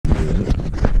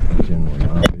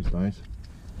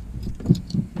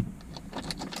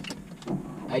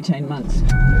18 months.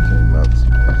 18 months.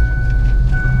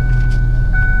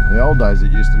 In the old days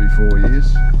it used to be 4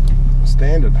 years.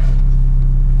 Standard.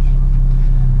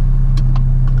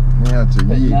 Now it's a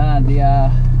year. Nah,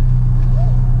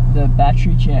 the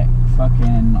battery check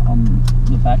fucking on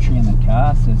the battery in the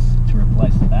car says to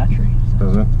replace the battery. So.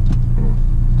 Does it?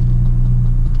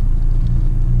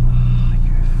 Oh,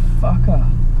 you fucker.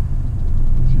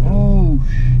 Oh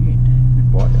shit. You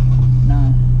bite you?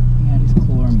 No, he had his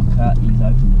claw in my cut, he's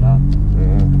opened it up.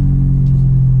 Yeah.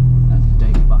 That's a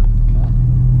deep fucking cut.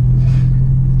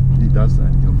 He does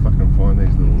that. He'll fucking find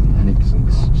these little nicks and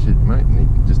shit, mate, and he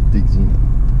just digs in.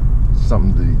 It's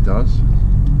something that he does.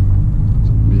 It's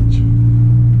a bitch.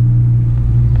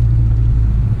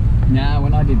 Nah,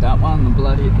 when I did that one, the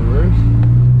blood hit the roof.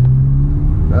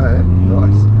 Oh, yeah,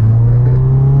 nice.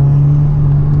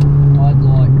 I had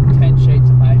like 10 sheets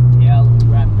of paper towels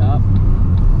wrapped up.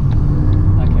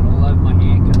 Like it all over my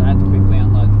hand because I had to quickly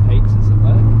unload the pizzas at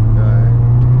work.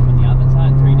 From the ovens, I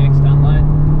had 3 decks to unload.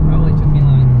 Probably took me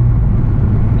like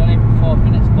not even 5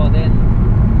 minutes by then.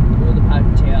 All the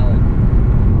paper towel had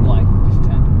like just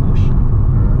turned to mush.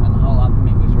 And the whole upper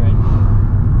mitt was red.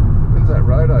 When's that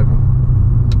road open?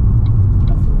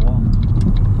 Not for a while.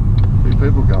 Few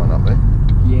people going up there.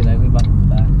 Yeah, they live up in the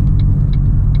back.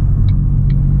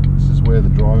 This is where the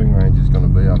driving range is going to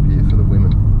be up here for the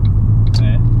women.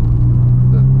 Yeah.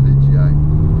 The PGA.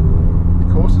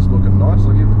 The course is looking nice.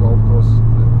 I'll give the golf course.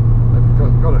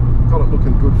 They've got it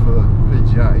looking good for the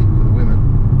PGA for the women.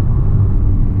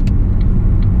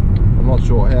 I'm not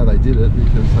sure how they did it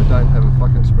because they don't have a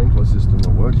fucking sprinkler system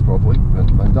that works properly, but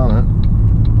they've done it.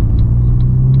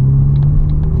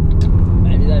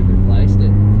 Maybe they've replaced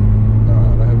it.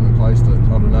 No, they haven't replaced it.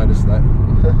 I'd have noticed that.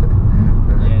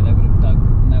 Yeah, they would have dug.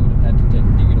 They would have had to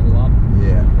dig it all up.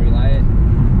 Yeah. Relay it.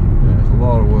 Yeah, it's a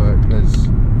lot of work.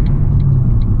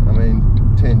 I mean,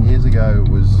 10 years ago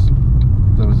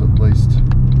there was at least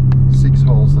 6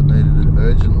 holes that needed to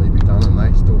urgently be done, and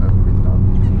they still haven't been done.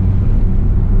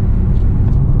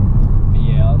 But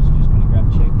yeah, I was just going to grab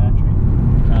a cheap battery.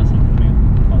 The car's not going to be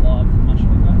alive for much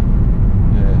longer.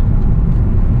 Yeah.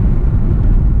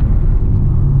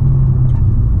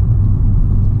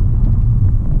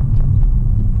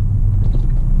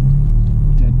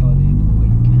 Dead by the end of the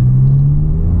week.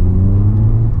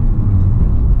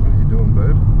 What are you doing,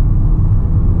 bird?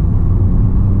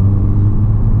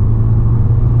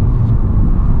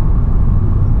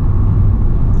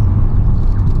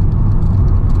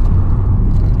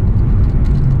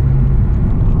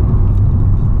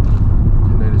 Do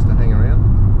you need us to hang around,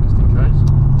 just in case?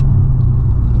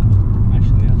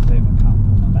 Actually, I'll see if I can't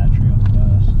pull my battery off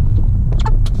first.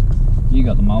 You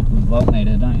got the multiple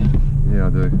voltmeter, don't you? Yeah, I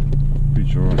do. Pretty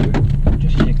sure I do.